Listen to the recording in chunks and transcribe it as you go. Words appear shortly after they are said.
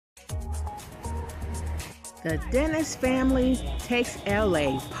The Dennis Family Takes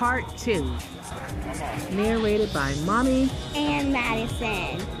LA Part 2. Narrated by Mommy and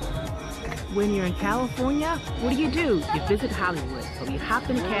Madison. When you're in California, what do? You visit Hollywood. So we hopped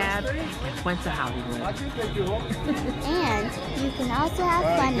in a cab and went to Hollywood. And you can also have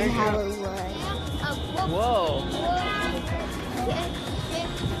fun in Hollywood. Whoa.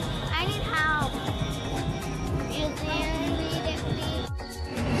 I need help.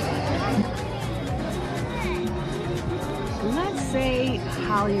 Let's say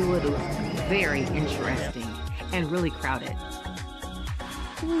Hollywood was very interesting and really crowded.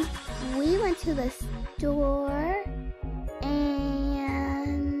 We went to the store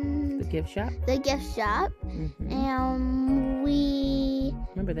and the gift shop. Mm-hmm. And we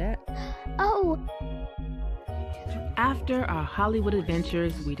remember that. Oh. After our Hollywood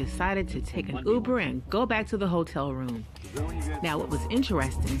adventures, we decided to take an Uber and go back to the hotel room. Now, what was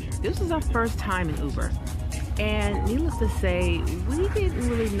interesting, this was our first time in Uber. And needless to say, we didn't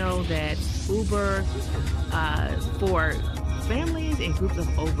really know that Uber, for families and groups of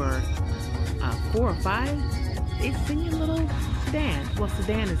over 4 or 5, they send you a little sedan. Well,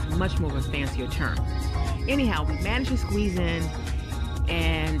 sedan is much more of a fancier term. Anyhow, we managed to squeeze in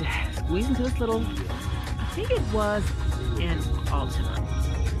into this little, I think it was an Altima.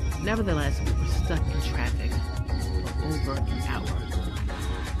 Nevertheless, we were stuck in traffic for over an hour.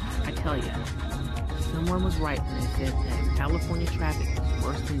 I tell you, someone was right when they said that California traffic was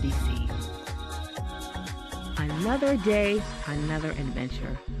worse than DC. Another day, another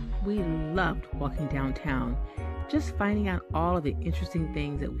adventure. We loved walking downtown, just finding out all of the interesting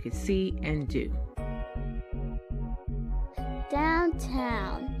things that we could see and do.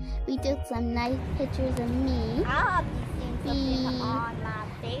 Downtown, we took some nice pictures of me. We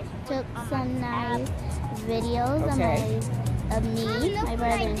took some nice videos of me, my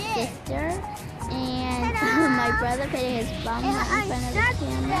brother and sister, and my brother putting his thumb right in front of the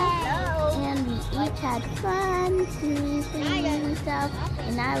camera. And we each had fun doing things and stuff.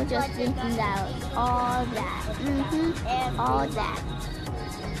 And I was just thinking that was all that. All that.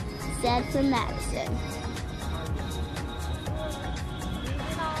 Said from Madison.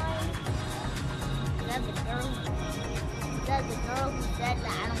 The girl who said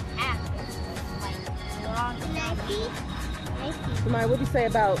that I don't have it. Samaya, what do you say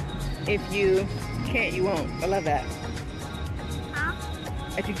about if you can't, you won't? I love that. Huh?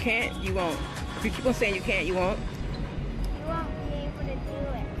 If you can't, you won't. If you keep on saying you can't, you won't. You won't be able to do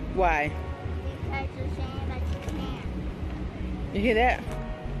it. Why? Because you're saying that you can't. You hear that?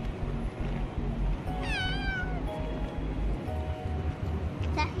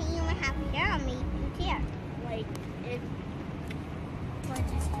 That means you don't have hair on me. You can't. Like, it's...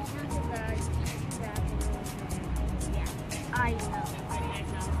 Yeah, I know.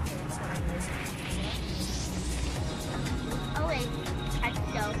 Oh wait, I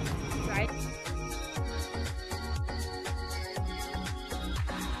know, right?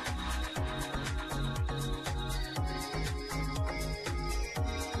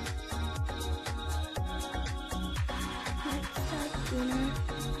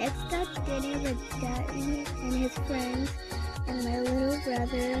 Next up dinner with Daddy and his friends, and my little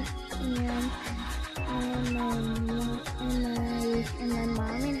brother, and my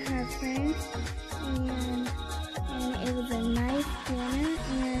mom and her friends, and it was a nice dinner,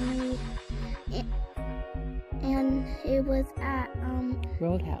 and it was at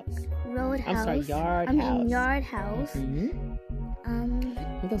Roadhouse. I'm sorry, Yard House.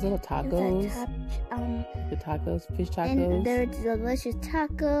 With those little tacos. The tacos, fish tacos. And they're delicious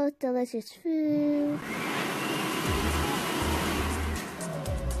tacos, delicious food.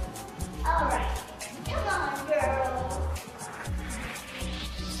 All right, come on, girls.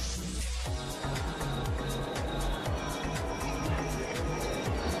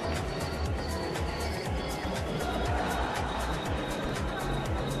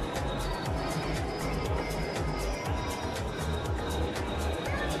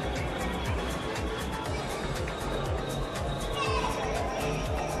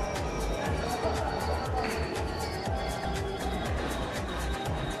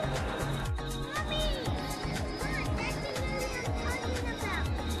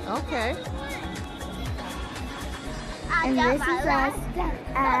 Okay. And this is us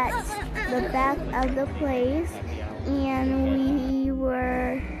at the back of the place, and we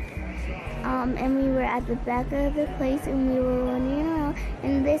were at the back of the place, and we were running around.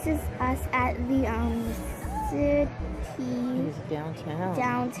 And this is us at the city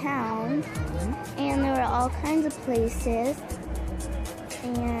downtown, and there were all kinds of places,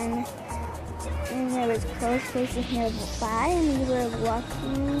 and there was close places nearby, and we were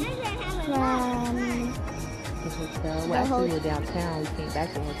walking from The hotel? Well, actually, we were downtown. We came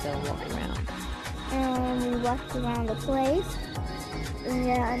back to the hotel and walked around. And we walked around the place.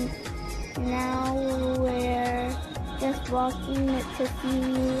 And now we're just walking to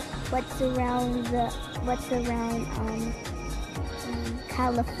see what's around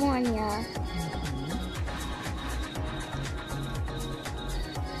California.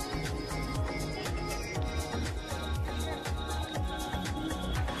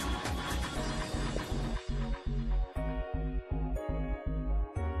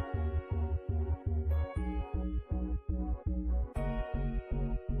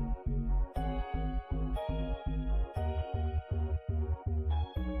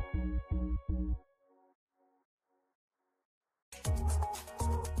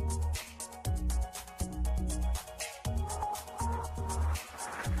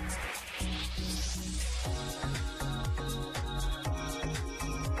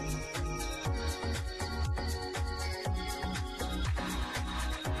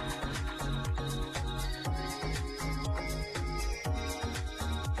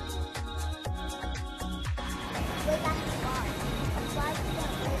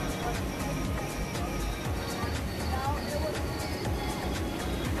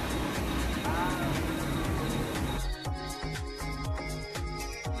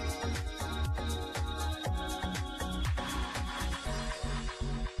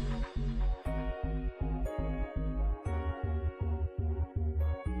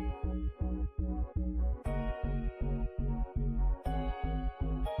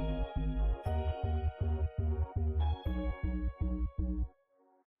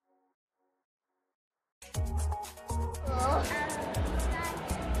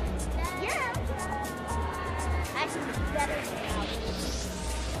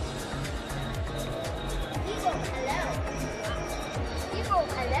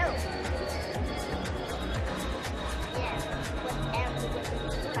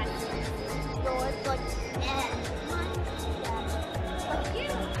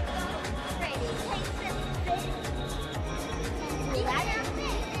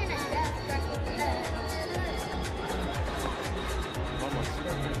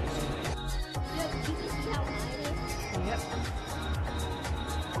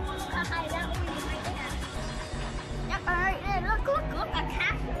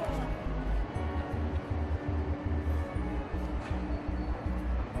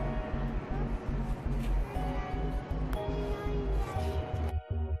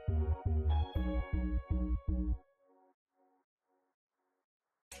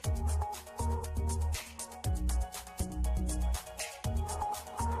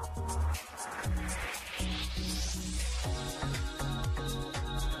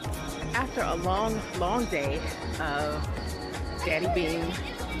 After a long day of Daddy being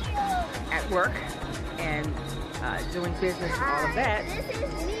at work and doing business and all of that,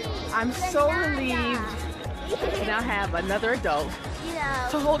 I'm so relieved to now have another adult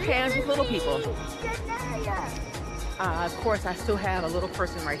to hold hands with little people. Of course, I still have a little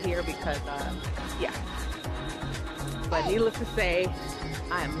person right here because, yeah. But needless to say,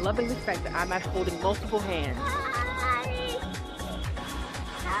 I am loving the fact that I'm not holding multiple hands.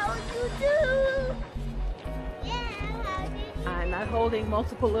 I'm not holding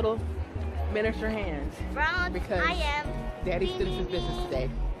multiple little miniature hands because Daddy's finished his business today.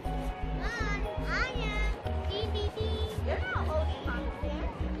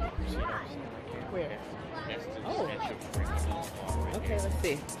 Where? Oh. Okay, let's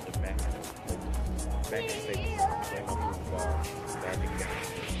see.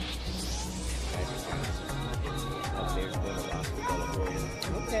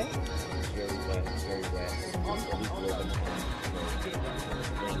 Okay. Very wet, very wet.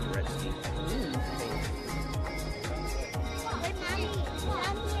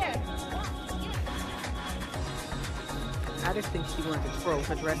 I just think she wanted to throw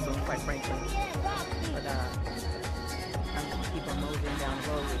her dress on, quite frankly. But I'm just keep on moseying down the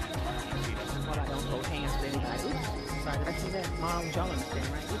road while I don't hold hands with anybody. Oops, sorry, did I see that? Mom, y'all understand,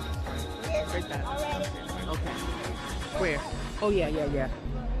 right? Oops, sorry. Where's that? Okay. Where? Oh, yeah.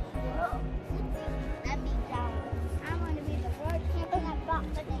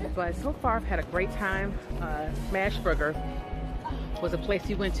 But so far, I've had a great time. Smashburger was a place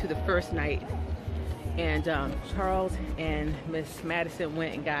we went to the first night. And Charles and Miss Madison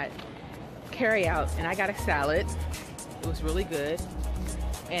went and got carry-out, and I got a salad. It was really good.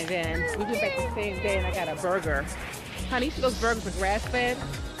 And then we went back the same day, and I got a burger. Honey, each of those burgers were grass-fed.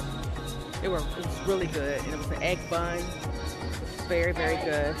 It was really good, and it was an egg bun. It was very, very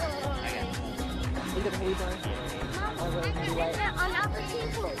good. You got the honey bun? Oh,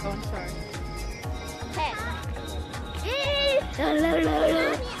 I'm sorry. Hey. Yeah,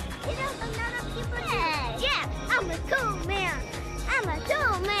 I'm a cool man. I'm a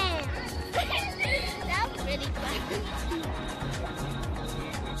cool man. That was really fun.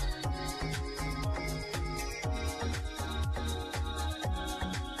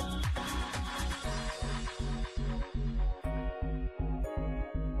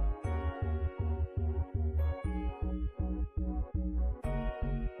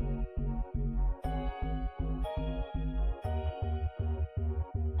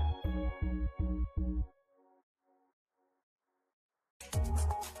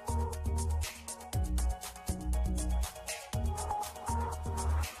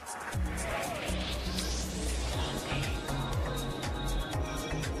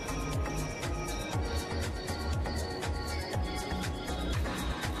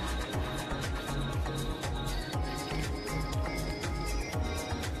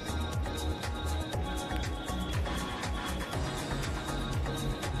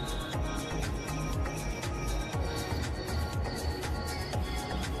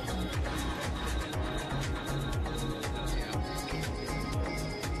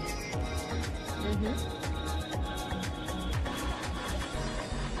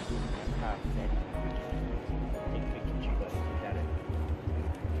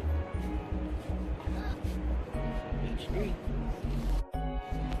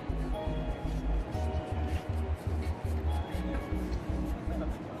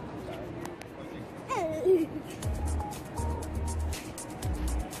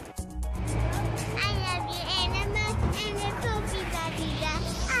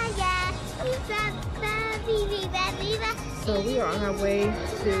 So we are on our way to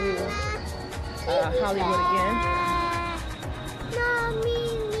Hollywood again.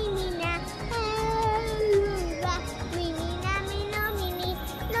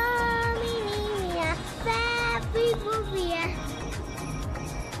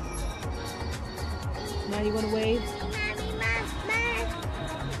 Now you want to wave?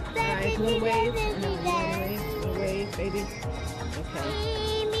 Nice, you want to wave? No, you want to wave? You want to wave, baby? Okay.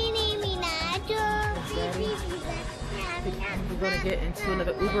 We're going to get into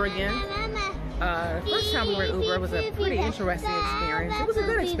another Uber again. The first time we were in Uber was a pretty interesting experience. It was a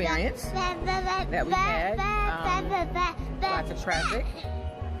good experience that we had. Lots of traffic.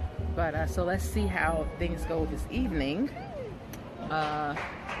 But so let's see how things go this evening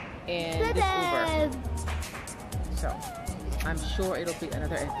in this Uber. So I'm sure it'll be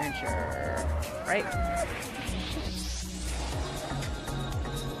another adventure, right?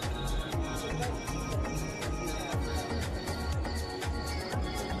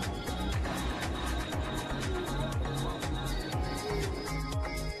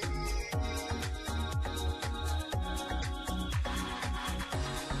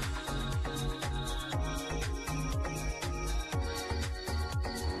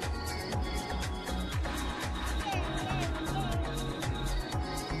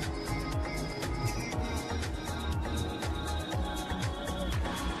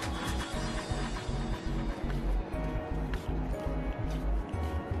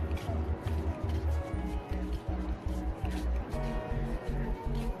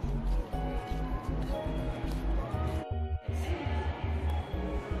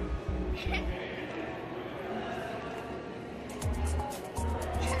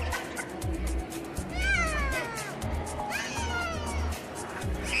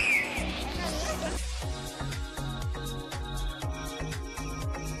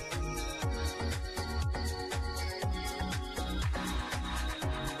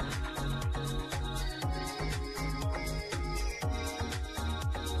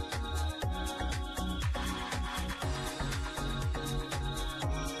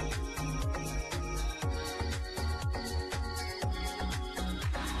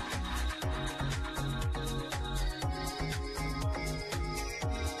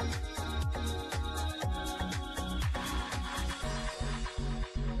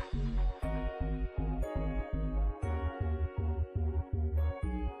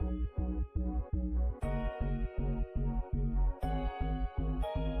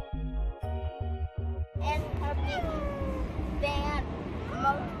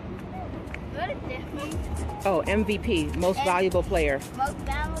 Oh, MVP, most valuable player. Most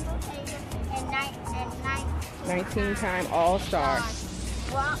valuable player and 19-time All-Star.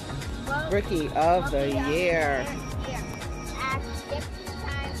 Rookie of the year. And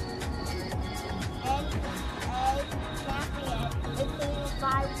 6-time NBA champion, including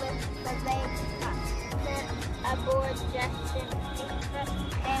 5 with the Lakers. Aboard Justin Bieber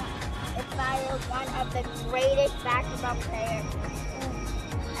and inspired one of the greatest basketball players who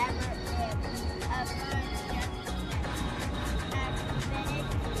ever lived.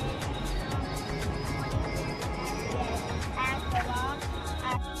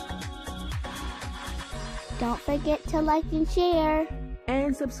 Don't forget to like and share.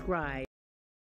 And subscribe.